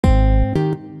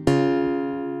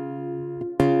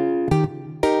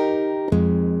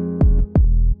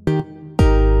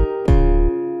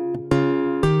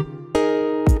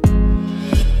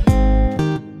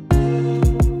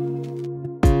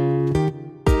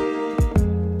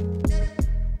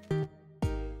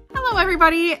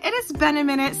everybody, it has been a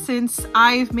minute since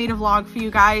I've made a vlog for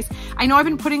you guys. I know I've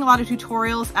been putting a lot of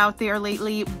tutorials out there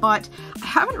lately, but I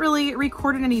haven't really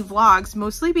recorded any vlogs,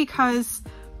 mostly because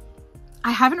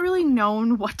I haven't really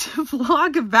known what to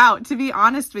vlog about, to be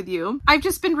honest with you. I've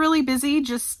just been really busy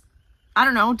I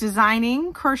don't know,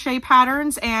 designing crochet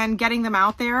patterns and getting them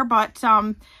out there, but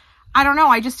I don't know,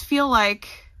 I just feel like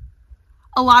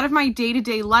a lot of my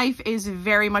day-to-day life is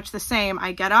very much the same.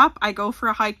 I get up, I go for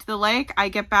a hike to the lake, I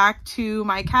get back to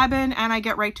my cabin, and I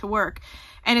get right to work.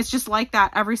 And it's just like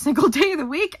that every single day of the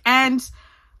week. And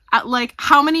like,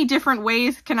 how many different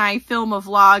ways can I film a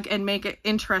vlog and make it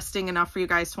interesting enough for you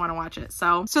guys to want to watch it?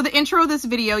 So the intro of this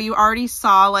video, you already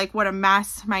saw like what a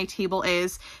mess my table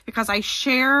is, because I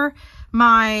share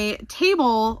my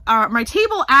table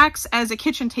acts as a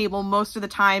kitchen table most of the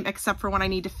time, except for when I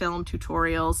need to film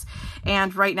tutorials.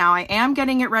 And right now I am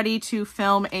getting it ready to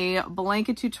film a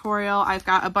blanket tutorial. I've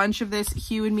got a bunch of this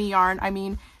Hue and Me yarn. I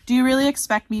mean, do you really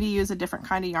expect me to use a different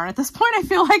kind of yarn? At this point, I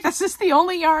feel like this is the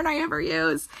only yarn I ever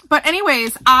use. But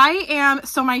anyways,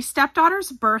 so my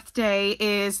stepdaughter's birthday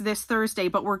is this Thursday,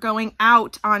 but we're going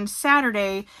out on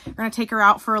Saturday. We're gonna take her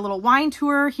out for a little wine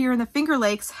tour here in the Finger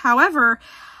Lakes. However,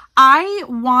 I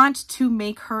want to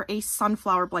make her a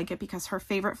sunflower blanket because her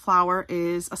favorite flower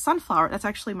is a sunflower. That's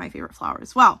actually my favorite flower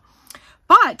as well.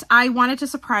 But I wanted to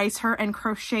surprise her and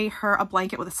crochet her a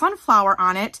blanket with a sunflower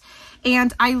on it.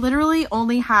 And I literally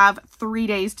only have 3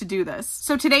 days to do this.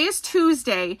 So today is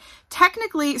Tuesday.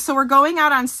 Technically, so we're going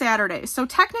out on Saturday. So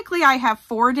technically I have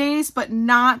 4 days, but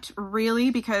not really,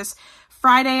 because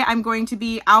Friday I'm going to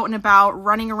be out and about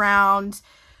running around,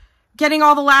 getting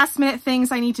all the last minute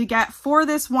things I need to get for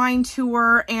this wine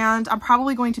tour, and I'm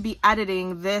probably going to be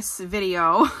editing this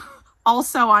video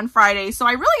also on Friday. So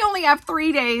I really only have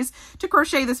 3 days to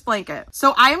crochet this blanket.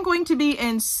 So I am going to be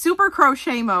in super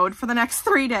crochet mode for the next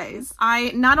 3 days.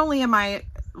 Not only am I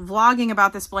vlogging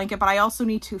about this blanket, but I also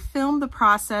need to film the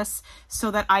process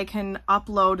so that I can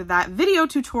upload that video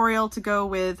tutorial to go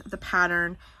with the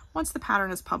pattern once the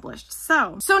pattern is published.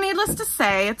 So needless to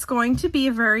say, it's going to be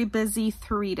a very busy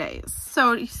 3 days.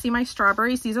 So you see my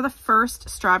strawberries? These are the first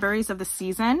strawberries of the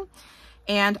season.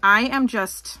 And I am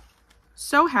just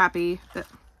so happy that,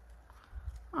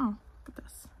 oh, look at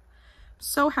this.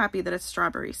 So happy that it's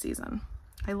strawberry season.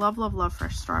 I love, love, love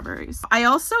fresh strawberries. I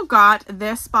also got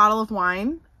this bottle of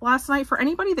wine last night. For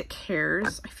anybody that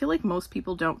cares, I feel like most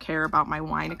people don't care about my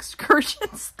wine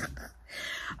excursions.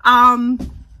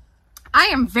 I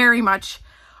am very much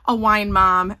a wine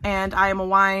mom, and I am a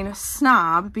wine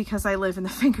snob because I live in the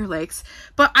Finger Lakes.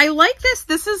 But I like this.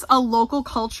 This is a local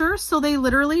culture, so they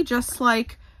literally just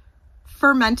like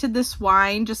fermented this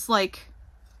wine, just let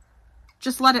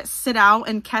it sit out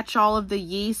and catch all of the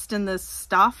yeast and the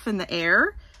stuff in the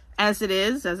air as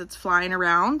it's flying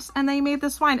around, and they made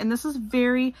this wine. And this is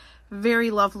very,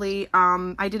 very lovely.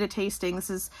 I did a tasting. This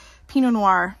is Pinot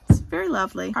Noir. It's very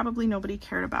lovely. Probably nobody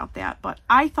cared about that, but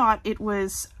I thought it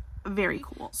was very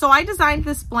cool. So I designed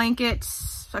this blanket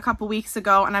a couple weeks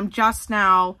ago, and I'm just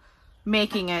now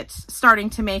starting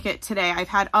to make it today. I've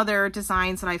had other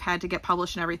designs that I've had to get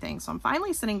published and everything, so I'm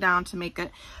finally sitting down to make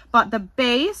it. But the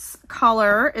base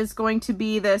color is going to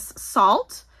be this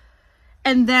salt,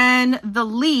 and then the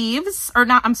leaves,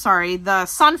 the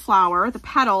sunflower, the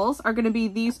petals are going to be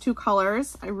these two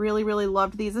colors. I really, really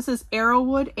loved these. This is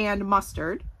arrowwood and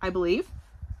mustard, I believe.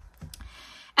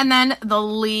 And then the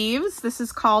leaves, this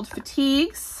is called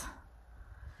fatigues.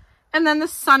 And then the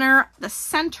center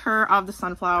of the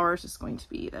sunflower is just going to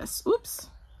be this. Oops.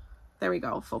 There we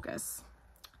go. Focus.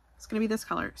 It's going to be this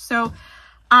color. So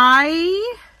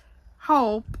I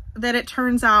hope that it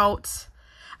turns out.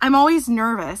 I'm always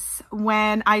nervous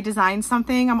when I design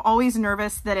something. I'm always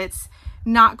nervous that it's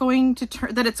not going to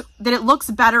turn, that it looks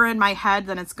better in my head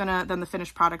than the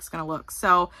finished product's gonna look.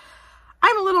 So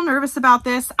I'm a little nervous about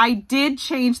this. I did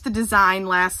change the design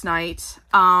last night.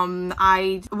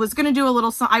 I was going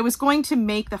to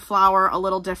make the flower a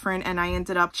little different, and I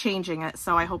ended up changing it.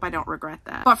 So I hope I don't regret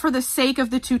that. But for the sake of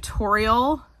the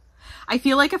tutorial, I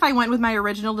feel like if I went with my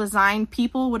original design,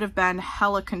 people would have been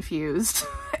hella confused.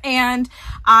 And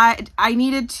I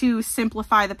needed to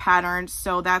simplify the pattern,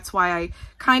 so that's why I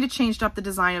kind of changed up the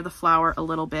design of the flower a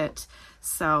little bit.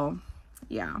 So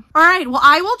yeah. All right, well,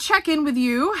 I will check in with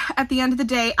you at the end of the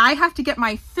day. I have to get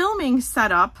my filming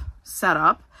set up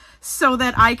so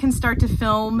that I can start to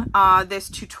film this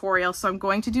tutorial. So I'm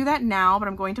going to do that now, but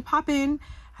I'm going to pop in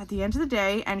at the end of the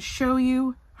day and show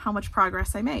you how much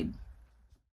progress I made.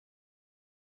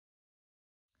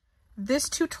 This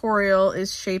tutorial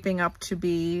is shaping up to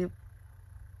be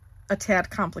a tad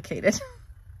complicated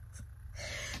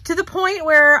to the point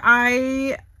where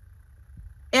I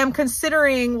am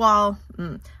considering, well,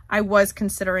 I was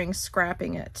considering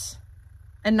scrapping it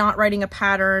and not writing a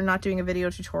pattern, not doing a video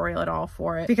tutorial at all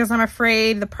for it, because I'm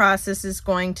afraid the process is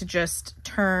going to just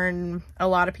turn a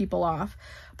lot of people off.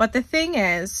 But the thing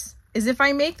is if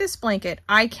I make this blanket,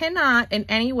 I cannot in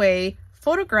any way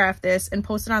photograph this and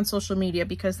post it on social media,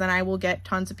 because then I will get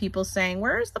tons of people saying,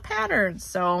 where's the pattern?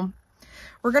 So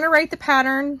we're gonna write the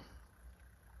pattern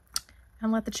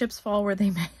and let the chips fall where they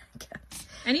may, I guess.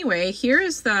 Anyway, here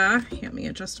is the, let me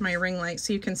adjust my ring light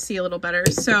so you can see a little better.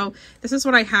 So this is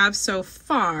what I have so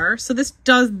far. So this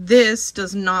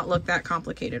does not look that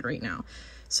complicated right now.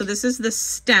 So this is the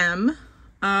stem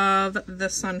of the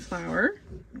sunflower.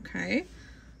 Okay,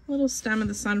 little stem of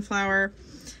the sunflower.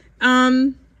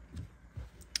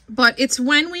 But it's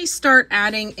when we start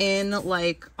adding in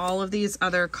like all of these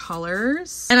other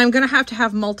colors, and I'm gonna have to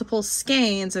have multiple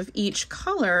skeins of each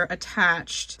color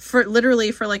attached for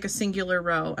literally for like a singular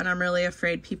row. And I'm really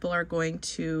afraid people are going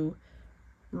to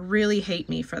really hate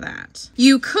me for that.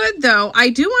 You could though,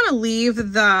 I do want to leave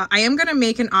the, I am gonna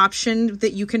make an option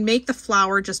that you can make the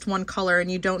flower just one color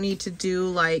and you don't need to do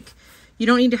like, you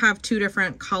don't need to have two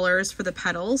different colors for the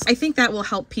petals. I think that will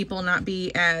help people not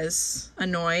be as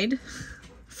annoyed,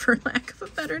 for lack of a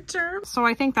better term. So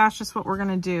I think that's just what we're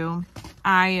gonna do.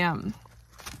 I've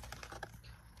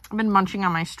been munching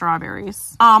on my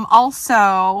strawberries.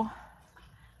 Also,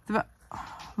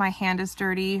 my hand is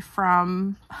dirty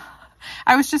from,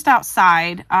 I was just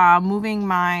outside moving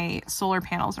my solar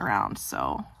panels around.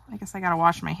 So I guess I gotta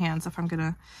wash my hands if I'm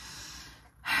gonna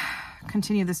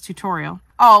continue this tutorial.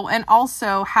 Oh, and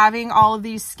also having all of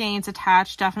these skeins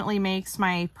attached definitely makes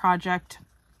my project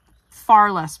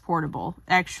far less portable.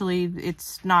 Actually,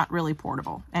 it's not really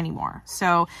portable anymore.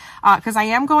 So, because I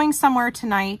am going somewhere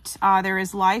tonight, there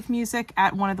is live music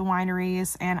at one of the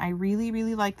wineries, and I really,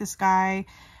 really like this guy,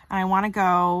 and I want to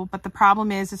go. But the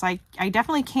problem is I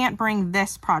definitely can't bring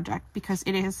this project because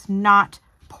it is not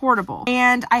portable.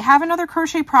 And I have another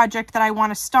crochet project that I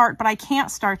want to start, but I can't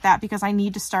start that because I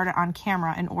need to start it on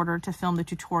camera in order to film the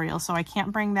tutorial. So I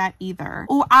can't bring that either.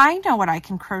 Oh, I know what I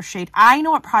can crochet. I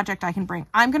know what project I can bring.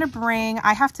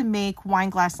 I have to make wine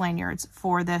glass lanyards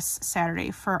for this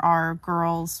Saturday for our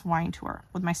girls' wine tour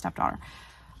with my stepdaughter.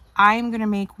 I'm gonna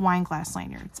make wine glass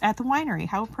lanyards at the winery.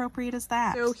 How appropriate is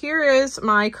that? So here is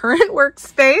my current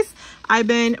workspace. I've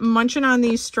been munching on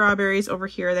these strawberries over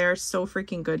here. They're so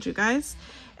freaking good, you guys.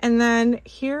 And then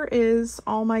here is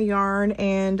all my yarn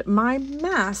and my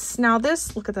mess. Now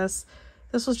this, look at this.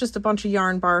 This was just a bunch of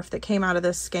yarn barf that came out of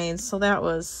this skein. So that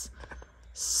was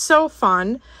so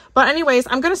fun. But anyways,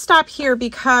 I'm gonna stop here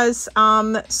because,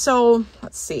 so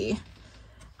let's see.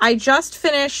 I just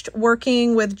finished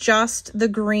working with just the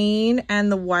green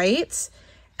and the white.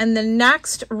 And the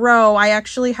next row, I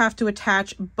actually have to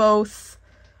attach both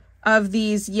of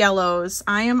these yellows.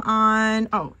 I am on,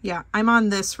 oh yeah, I'm on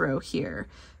this row here.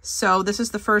 So this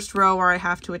is the first row where I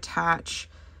have to attach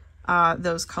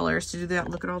those colors. To do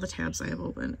that, look at all the tabs I have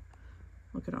open.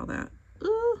 Look at all that.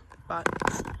 Ooh, but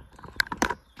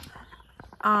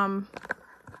I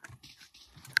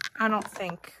don't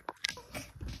think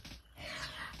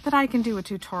that I can do a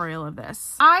tutorial of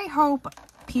this. I hope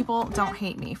people don't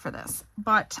hate me for this,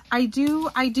 but I do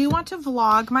want to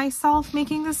vlog myself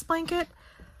making this blanket,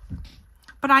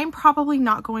 but I'm probably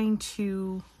not going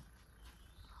to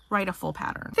write a full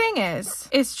pattern. Thing is,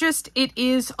 it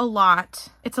is a lot.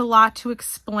 It's a lot to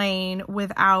explain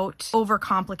without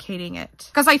overcomplicating it.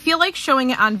 Because I feel like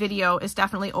showing it on video is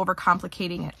definitely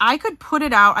overcomplicating it. I could put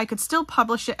it out, I could still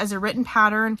publish it as a written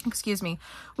pattern, excuse me,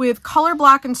 with color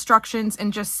block instructions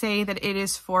and just say that it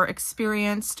is for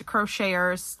experienced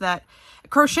crocheters that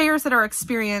are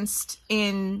experienced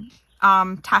in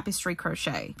tapestry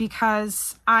crochet.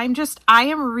 Because I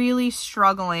am really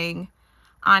struggling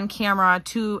on camera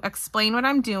to explain what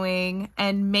I'm doing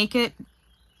and make it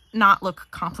not look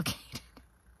complicated.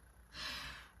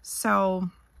 So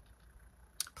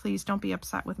please don't be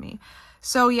upset with me.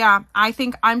 So yeah, I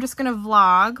think I'm just gonna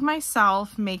vlog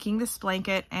myself making this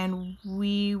blanket, and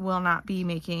we will not be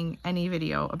making any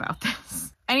video about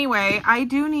this. Anyway, I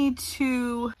do need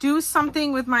to do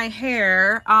something with my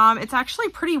hair. It's actually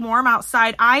pretty warm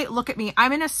outside. Look at me,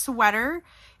 I'm in a sweater.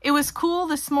 It was cool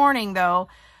this morning though,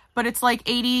 but it's like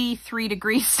 83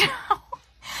 degrees now.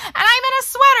 And I'm in a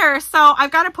sweater, so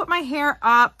I've got to put my hair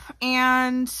up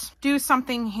and do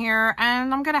something here,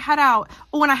 and I'm gonna head out.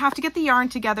 Oh, and I have to get the yarn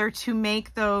together to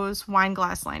make those wine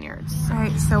glass lanyards. All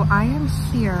right, so I am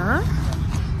here.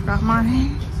 Got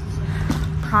my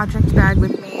project bag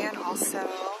with me, and also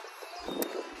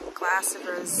a glass of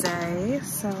rosé.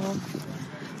 So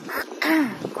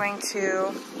I'm going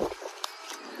to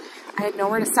I had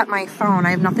nowhere to set my phone. I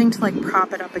have nothing to like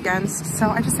prop it up against, so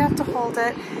I just have to hold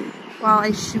it while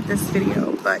I shoot this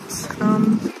video. But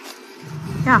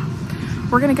yeah,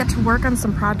 we're gonna get to work on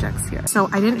some projects here. So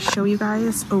I didn't show you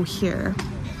guys, oh here,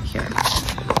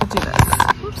 I'll do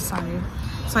this. Oops, sorry.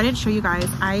 So I didn't show you guys,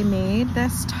 I made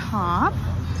this top,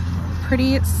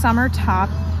 pretty summer top,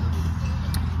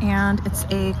 and it's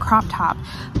a crop top,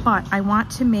 but I want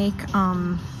to make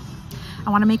a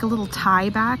little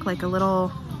tie back, like a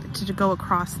little to go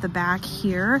across the back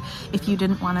here, if you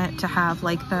didn't want it to have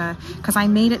like because I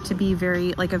made it to be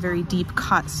like a very deep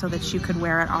cut so that you could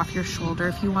wear it off your shoulder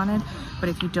if you wanted. But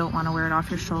if you don't want to wear it off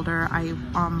your shoulder, I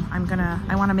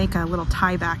want to make a little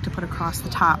tie back to put across the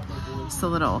top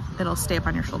so it'll stay up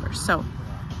on your shoulders. So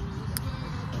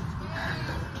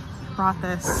brought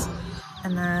this,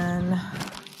 and then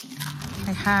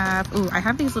I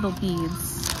have these little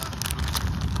beads.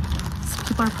 So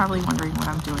people are probably wondering what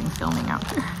I'm doing filming out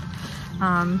here.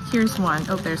 Here's one.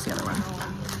 Oh, there's the other one.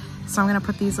 So I'm gonna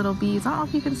put these little beads, I don't know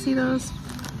if you can see those.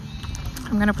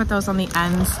 I'm gonna put those on the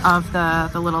ends of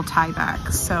the little tie back.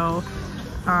 So,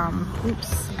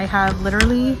 oops, I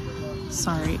literally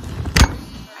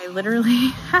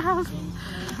have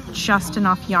just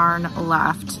enough yarn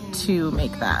left to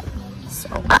make that. So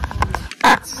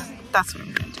that's what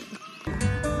I'm gonna do.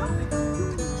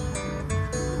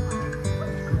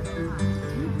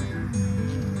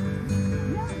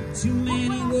 Too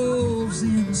many wolves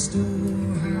in the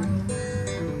storehouse.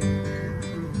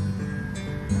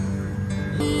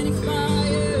 Many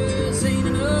fires, ain't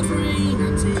enough rain.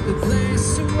 I take a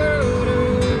glass of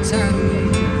water, tidal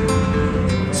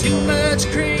wave. Too much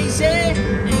crazy, ain't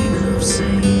enough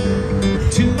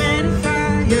sane. Too many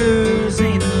fires,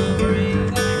 ain't enough rain.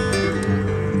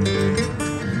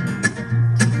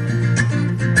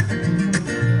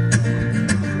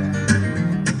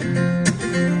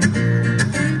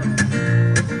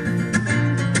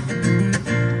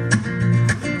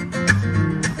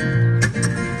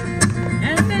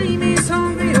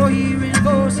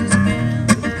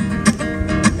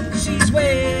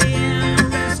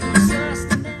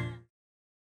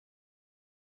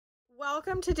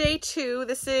 Welcome to day 2.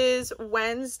 This is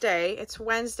Wednesday. It's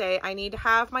Wednesday. I need to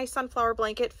have my sunflower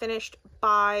blanket finished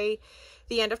by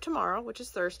the end of tomorrow, which is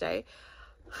Thursday.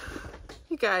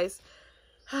 You guys.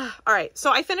 All right.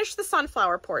 So I finished the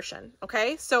sunflower portion.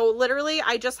 Okay. So literally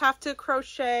I just have to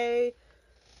crochet.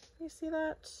 You see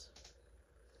that?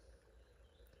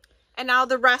 And now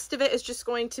the rest of it is just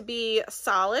going to be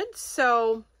solid.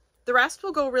 So the rest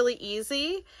will go really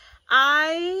easy.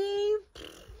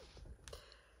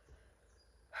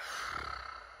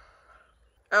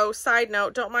 Oh, side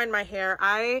note, don't mind my hair.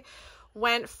 I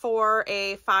went for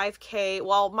a 5K.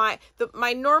 Well,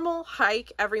 my normal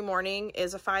hike every morning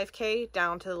is a 5K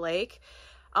down to the lake.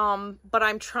 But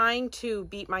I'm trying to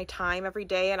beat my time every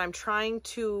day, and I'm trying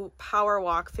to power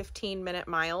walk 15-minute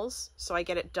miles. So I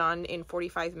get it done in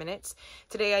 45 minutes.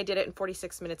 Today I did it in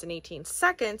 46 minutes and 18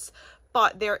 seconds,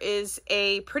 but there is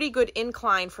a pretty good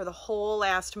incline for the whole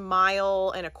last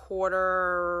mile and a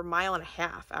quarter, mile and a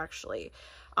half, actually.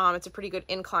 It's a pretty good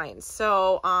incline.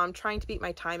 So trying to beat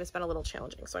my time has been a little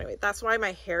challenging. So anyway, that's why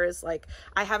my hair is like,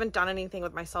 I haven't done anything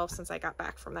with myself since I got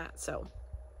back from that. So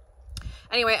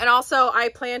anyway, and also I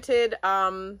planted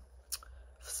some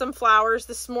flowers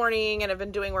this morning and have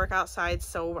been doing work outside.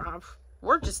 So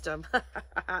we're just a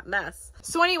hot mess.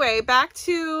 So anyway, back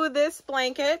to this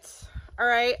blanket. All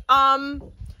right. I'm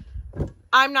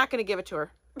not going to give it to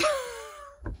her.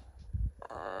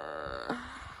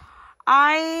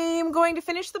 I'm going to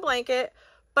finish the blanket,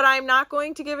 but I'm not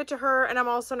going to give it to her, and I'm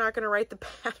also not going to write the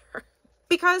pattern.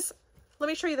 Because, let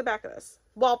me show you the back of this.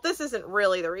 Well, this isn't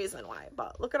really the reason why,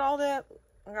 but look at all that.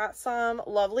 I got some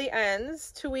lovely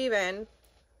ends to weave in.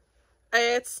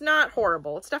 It's not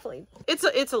horrible. It's definitely,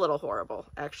 it's a little horrible,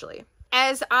 actually.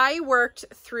 As I worked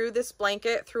through this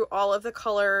blanket, through all of the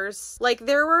colors, like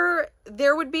there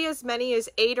would be as many as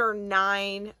 8 or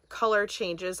 9 color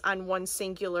changes on one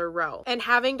singular row. And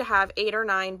having to have 8 or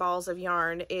 9 balls of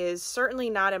yarn is certainly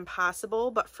not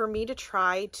impossible, but for me to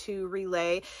try to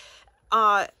relay,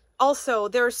 also,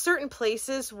 there are certain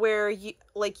places where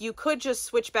you could just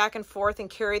switch back and forth and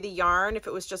carry the yarn if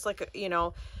it was just like, you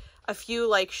know, a few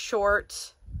like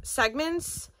short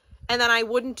segments. And then I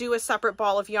wouldn't do a separate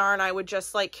ball of yarn. I would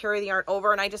just like carry the yarn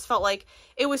over. And I just felt like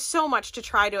it was so much to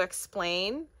try to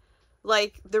explain,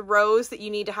 like the rows that you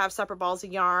need to have separate balls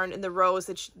of yarn and the rows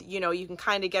that, you know, you can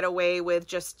kind of get away with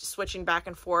just switching back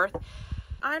and forth.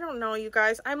 I don't know, you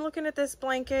guys. I'm looking at this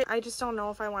blanket. I just don't know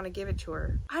if I want to give it to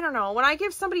her. I don't know. When I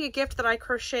give somebody a gift that I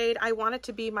crocheted, I want it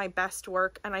to be my best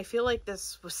work. And I feel like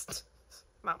this was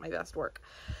not my best work.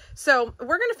 So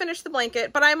we're going to finish the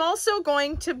blanket, but I'm also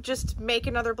going to just make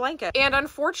another blanket. And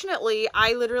unfortunately,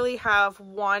 I literally have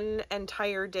one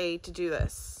entire day to do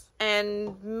this,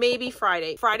 and maybe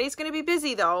Friday. Friday's going to be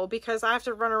busy though, because I have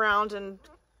to run around and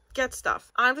get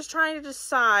stuff. I'm just trying to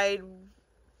decide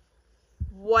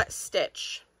what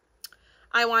stitch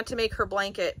I want to make her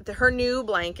blanket, her new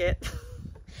blanket.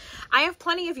 I have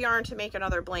plenty of yarn to make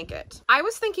another blanket. I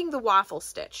was thinking the waffle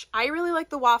stitch. I really like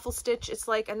the waffle stitch. It's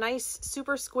like a nice,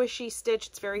 super squishy stitch.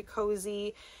 It's very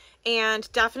cozy. And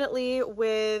definitely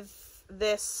with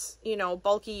this, you know,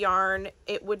 bulky yarn,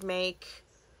 it would make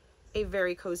a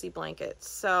very cozy blanket.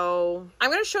 So I'm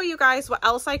going to show you guys what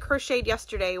else I crocheted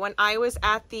yesterday when I was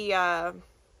at the,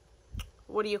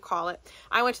 what do you call it?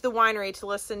 I went to the winery to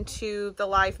listen to the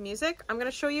live music. I'm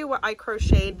going to show you what I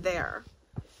crocheted there.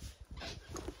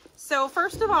 So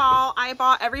first of all, I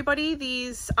bought everybody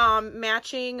these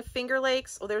matching Finger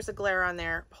Lakes. Oh, there's a glare on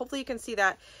there. Hopefully you can see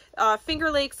that. Finger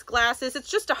Lakes glasses.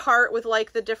 It's just a heart with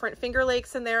like the different Finger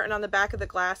Lakes in there, and on the back of the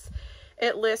glass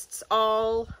it lists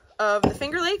all of the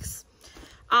Finger Lakes.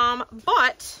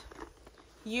 But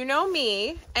you know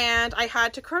me, and I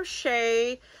had to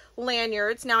crochet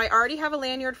lanyards. Now I already have a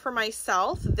lanyard for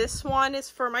myself. This one is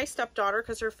for my stepdaughter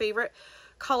because her favorite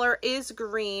color is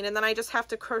green, and then I just have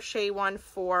to crochet one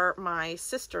for my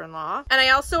sister-in-law. And I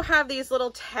also have these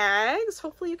little tags,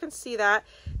 hopefully you can see that,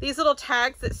 these little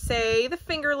tags that say the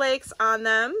Finger Lakes on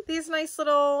them, these nice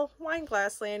little wine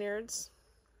glass lanyards.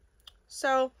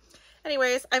 So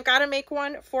anyways, I've got to make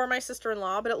one for my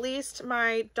sister-in-law, but at least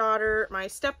my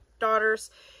stepdaughter's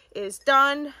is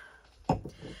done.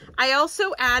 I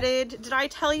also added, did I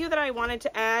tell you that I wanted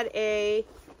to add a,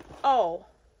 oh,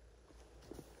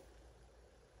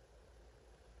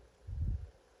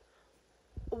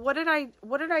 what did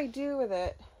I do with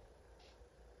it?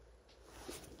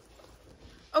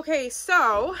 Okay,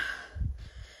 so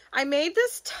I made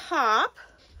this top.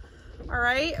 All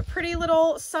right, a pretty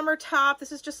little summer top.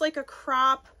 This is just like a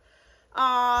crop,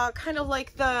 kind of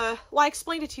like the, well, I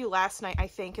explained it to you last night, I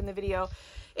think, in the video.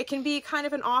 It can be kind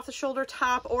of an off-the-shoulder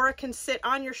top, or it can sit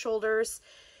on your shoulders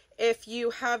if you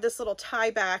have this little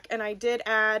tie back. And I did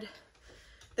add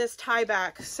this tie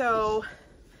back. So,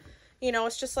 you know,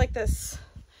 it's just like this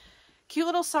cute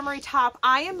little summery top.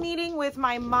 I am meeting with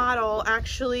my model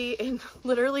actually in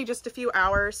literally just a few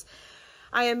hours.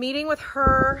 I am meeting with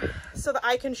her so that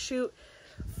I can shoot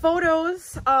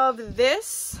photos of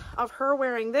this, of her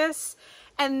wearing this.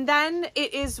 And then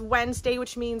it is Wednesday,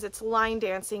 which means it's line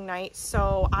dancing night.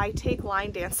 So I take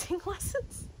line dancing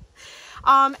lessons.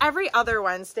 Every other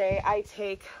Wednesday I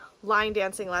take line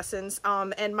dancing lessons.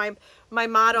 And my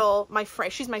model, my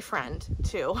friend, she's my friend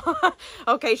too.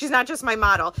 Okay, she's not just my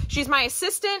model. She's my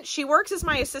assistant. She works as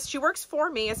my assistant. She works for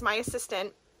me as my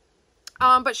assistant.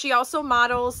 But she also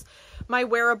models my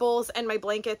wearables and my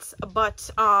blankets. But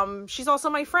she's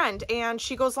also my friend, and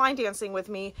she goes line dancing with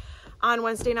me on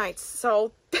Wednesday nights.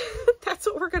 So that's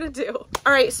what we're gonna do.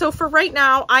 All right, so for right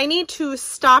now, I need to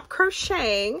stop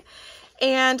crocheting,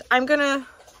 and I'm gonna,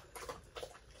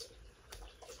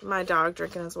 my dog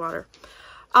drinking his water.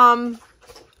 I'm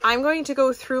going to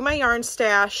go through my yarn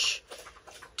stash,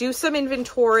 do some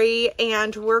inventory,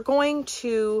 and we're going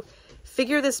to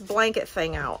figure this blanket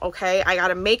thing out, okay? I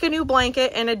gotta make a new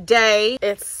blanket in a day.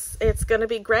 It's gonna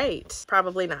be great.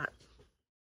 Probably not.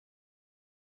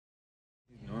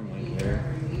 Normally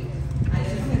there.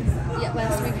 Yeah,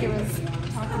 last week he was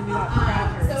talking about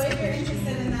crackers. So if you're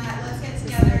interested in that, let's get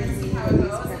together and see how it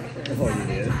goes. Oh, you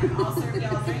did? I'll serve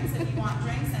y'all drinks if you want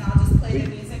drinks, and I'll just play the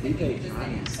music if you just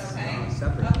dance, okay?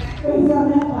 Separate. Okay. Raise on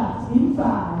that box in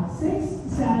 5,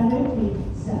 6, 7,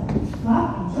 8, 7.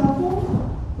 Lock and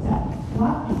shuffle. 7.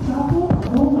 Lock and shuffle.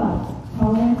 Hold on.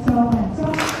 Toe and toe and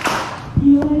toe.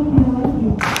 Heel and heel and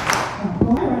heel.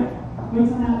 All right.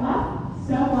 Raise on that lock.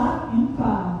 Step lock in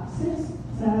 5, 6,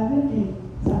 7,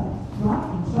 8, 7. Lock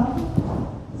and shuffle.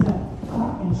 7.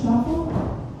 Lock and shuffle.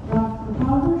 Rock the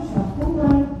cover. Shuffle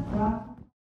right. Rock.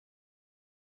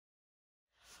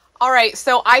 All right,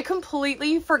 so I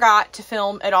completely forgot to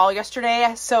film it all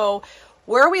yesterday. So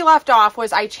where we left off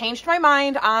was I changed my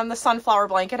mind on the sunflower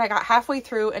blanket. I got halfway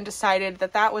through and decided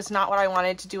that that was not what I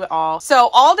wanted to do at all.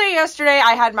 So all day yesterday,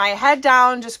 I had my head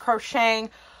down, just crocheting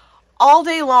all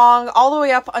day long, all the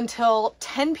way up until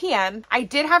 10 p.m. I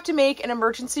did have to make an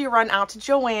emergency run out to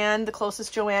Joann. The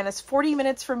closest Joann is 40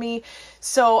 minutes from me.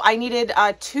 So I needed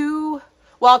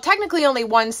well, technically only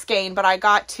one skein, but I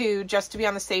got two just to be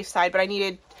on the safe side, but I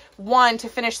needed one to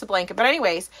finish the blanket. But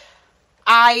anyways,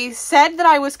 I said that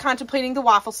I was contemplating the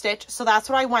waffle stitch, so that's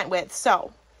what I went with.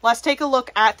 So let's take a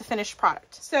look at the finished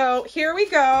product. So here we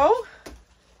go.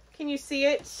 Can you see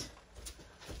it?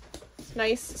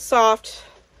 Nice, soft,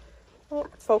 oh,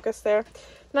 focus there.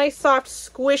 Nice, soft,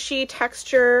 squishy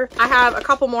texture. I have a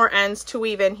couple more ends to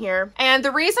weave in here. And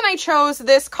the reason I chose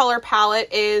this color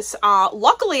palette is,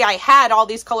 luckily I had all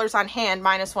these colors on hand,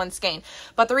 minus one skein.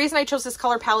 But the reason I chose this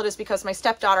color palette is because my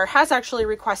stepdaughter has actually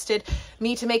requested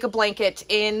me to make a blanket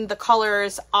in the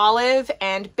colors olive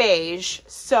and beige.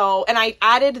 So, and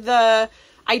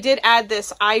I did add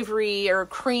this ivory or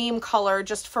cream color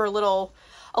just for a little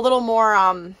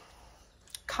more,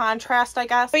 contrast, I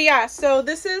guess. But yeah, so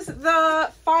this is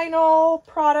the final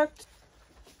product.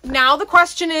 Now the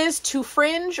question is, to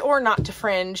fringe or not to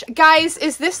fringe? Guys,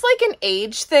 is this like an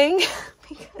age thing?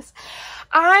 Because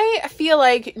I feel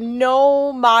like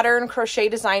no modern crochet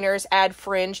designers add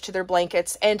fringe to their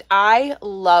blankets, and I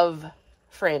love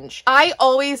fringe. I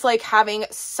always like having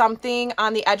something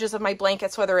on the edges of my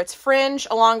blankets, whether it's fringe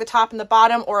along the top and the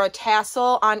bottom or a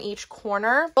tassel on each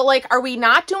corner. But like, are we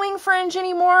not doing fringe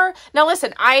anymore? Now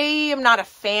listen, I am not a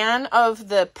fan of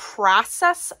the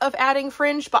process of adding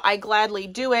fringe, but I gladly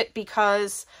do it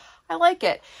because I like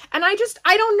it. And I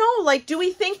don't know, like, do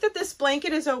we think that this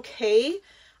blanket is okay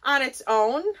on its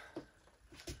own?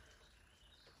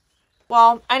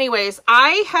 Well, anyways,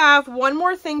 I have one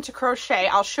more thing to crochet.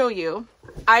 I'll show you.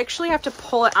 I actually have to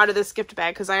pull it out of this gift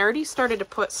bag because I already started to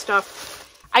put stuff.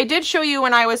 I did show you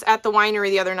when I was at the winery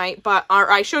the other night, but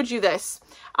I showed you this.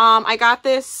 I got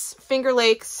this Finger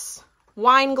Lakes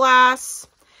wine glass,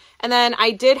 and then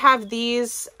I did have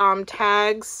these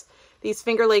tags, these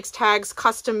Finger Lakes tags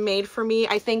custom made for me,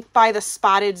 I think by the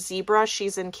Spotted Zebra.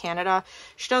 She's in Canada.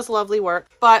 She does lovely work.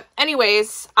 But anyways,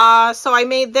 so I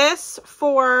made this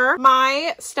for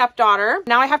my stepdaughter.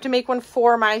 Now I have to make one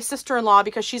for my sister-in-law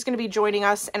because she's going to be joining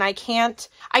us, and I can't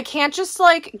just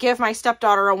like give my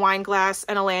stepdaughter a wine glass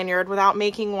and a lanyard without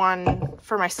making one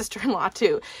for my sister-in-law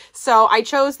too. So I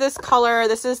chose this color.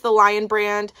 This is the Lion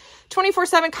brand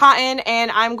 24/7 cotton,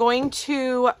 and I'm going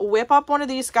to whip up one of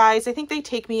these guys. I think they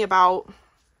take me about,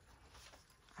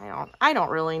 I don't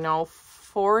really know,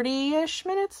 40-ish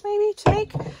minutes maybe to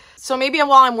make. So maybe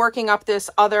while I'm working up this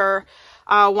other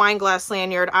wine glass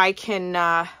lanyard, I can,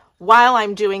 while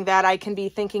I'm doing that, I can be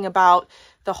thinking about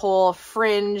the whole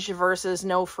fringe versus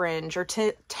no fringe, or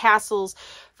tassels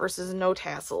versus no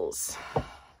tassels.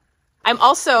 I'm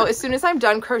also, as soon as I'm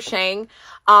done crocheting,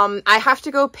 I have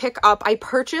to go pick up, I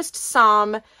purchased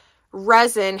some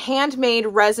resin, handmade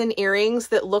resin earrings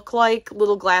that look like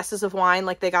little glasses of wine.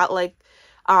 Like they got like,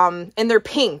 and they're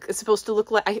pink. It's supposed to look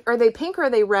like, are they pink or are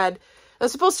they red? They're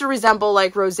supposed to resemble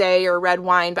like rosé or red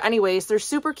wine. But anyways, they're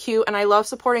super cute and I love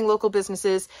supporting local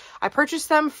businesses. I purchased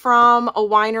them from a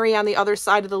winery on the other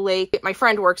side of the lake. My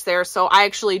friend works there, so I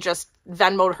actually just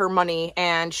Venmoed her money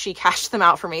and she cashed them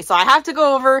out for me. So I have to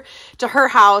go over to her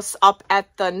house up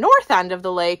at the north end of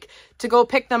the lake to go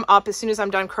pick them up as soon as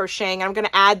I'm done crocheting. I'm going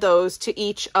to add those to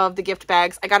each of the gift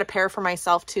bags. I got a pair for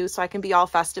myself too, so I can be all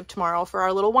festive tomorrow for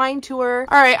our little wine tour.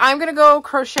 All right, I'm going to go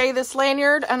crochet this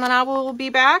lanyard and then I will be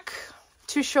back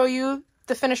to show you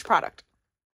the finished product.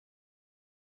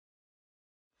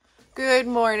 Good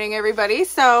morning, everybody.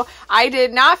 So I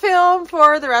did not film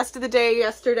for the rest of the day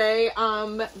yesterday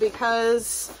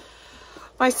because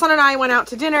my son and I went out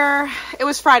to dinner. It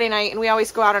was Friday night, and we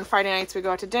always go out on Friday nights. We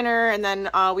go out to dinner, and then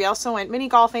we also went mini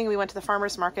golfing. We went to the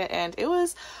farmer's market, and it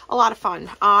was a lot of fun.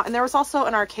 And there was also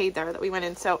an arcade there that we went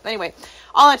in. So anyway,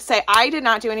 all that to say, I did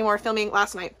not do any more filming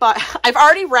last night, but I've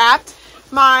already wrapped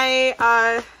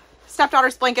my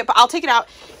stepdaughter's blanket, but I'll take it out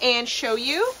and show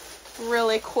you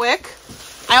really quick.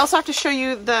 I also have to show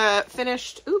you the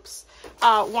finished,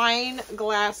 wine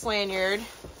glass lanyard.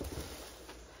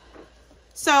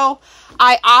 So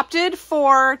I opted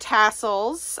for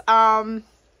tassels. I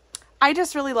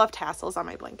just really love tassels on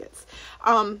my blankets.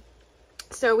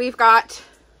 So we've got,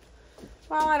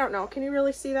 well, I don't know. Can you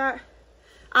really see that?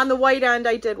 On the white end,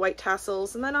 I did white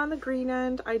tassels. And then on the green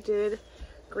end, I did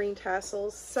green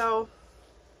tassels. So,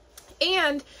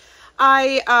 and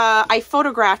I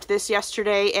photographed this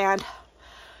yesterday and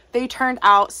they turned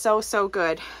out so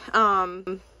good.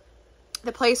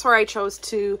 The place where I chose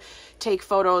to take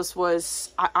photos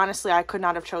was, honestly, I could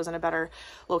not have chosen a better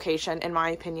location, in my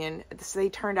opinion. They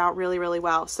turned out really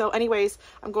well. So anyways,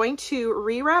 I'm going to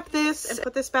rewrap this and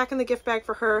put this back in the gift bag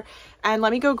for her. And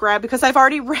let me go grab, because I've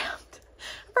already wrapped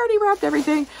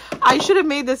everything. I should have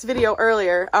made this video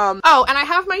earlier. Oh, and I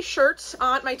have my shirt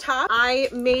on my top. I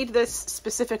made this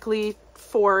specifically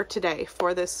for today,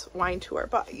 for this wine tour.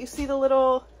 But you see the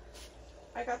little,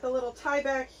 I got the little tie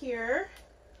back here.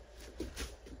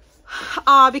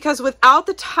 Because without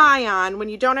the tie on, when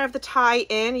you don't have the tie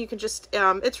in, you can just,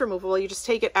 it's removable. You just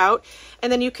take it out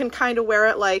and then you can kind of wear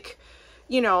it like,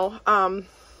 you know,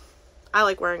 I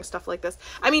like wearing stuff like this.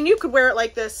 I mean, you could wear it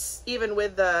like this even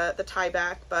with the tie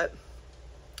back, but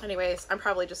anyways, I'm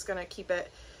probably just gonna keep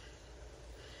it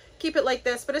like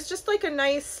this. But it's just like a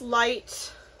nice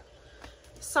light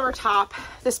summer top.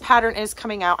 This pattern is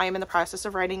coming out. I am in the process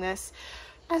of writing this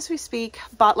as we speak,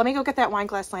 but let me go get that wine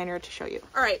glass lanyard to show you.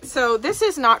 All right, so this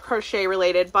is not crochet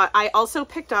related, but I also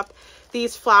picked up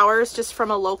these flowers just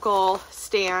from a local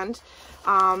stand.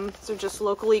 So just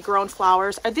locally grown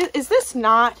flowers. Is this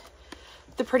not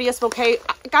the prettiest bouquet?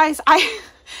 Guys, I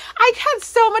had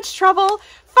so much trouble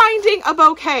finding a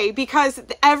bouquet because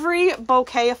every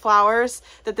bouquet of flowers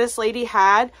that this lady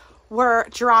had were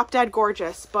drop dead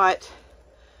gorgeous, but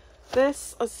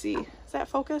this, let's see, is that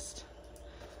focused?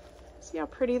 See how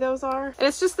pretty those are? And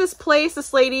it's just this place,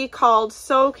 this lady called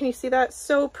can you see that?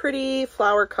 So Pretty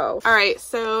Flower Co. All right,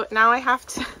 so now I have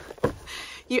to,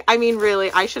 I mean,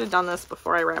 really, I should have done this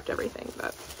before I wrapped everything,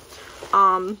 but,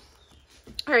 all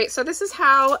right, so this is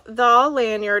how the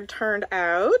lanyard turned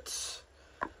out.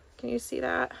 Can you see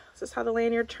that? This is how the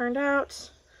lanyard turned out.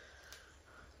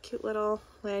 Cute little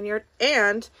lanyard.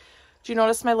 And do you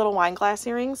notice my little wine glass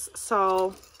earrings?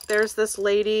 So there's this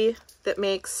lady that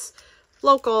makes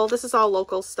local, this is all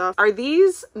local stuff. Are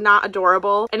these not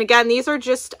adorable? And again, these are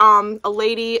just a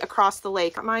lady across the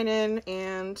lake. Got mine in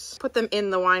and put them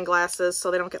in the wine glasses so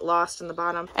they don't get lost in the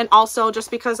bottom. And also, just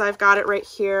because I've got it right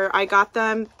here, I got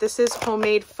them, this is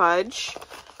homemade fudge.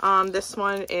 This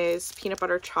one is peanut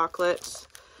butter chocolate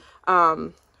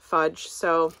fudge.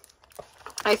 So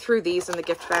I threw these in the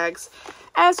gift bags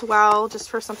as well, just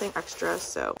for something extra.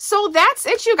 So that's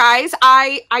it, you guys.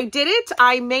 I did it.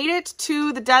 I made it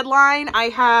to the deadline. I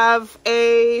have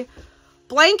a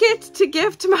blanket to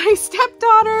give to my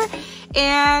stepdaughter,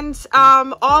 and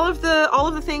all of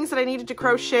the things that I needed to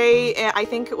crochet. I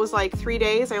think it was like 3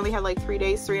 days. I only had like 3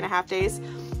 days, 3.5 days.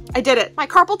 I did it. My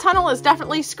carpal tunnel is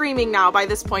definitely screaming now by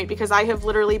this point because I have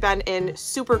literally been in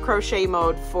super crochet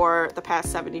mode for the past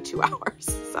 72 hours.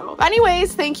 So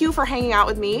anyways, thank you for hanging out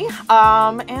with me.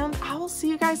 And I will see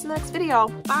you guys in the next video.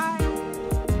 Bye.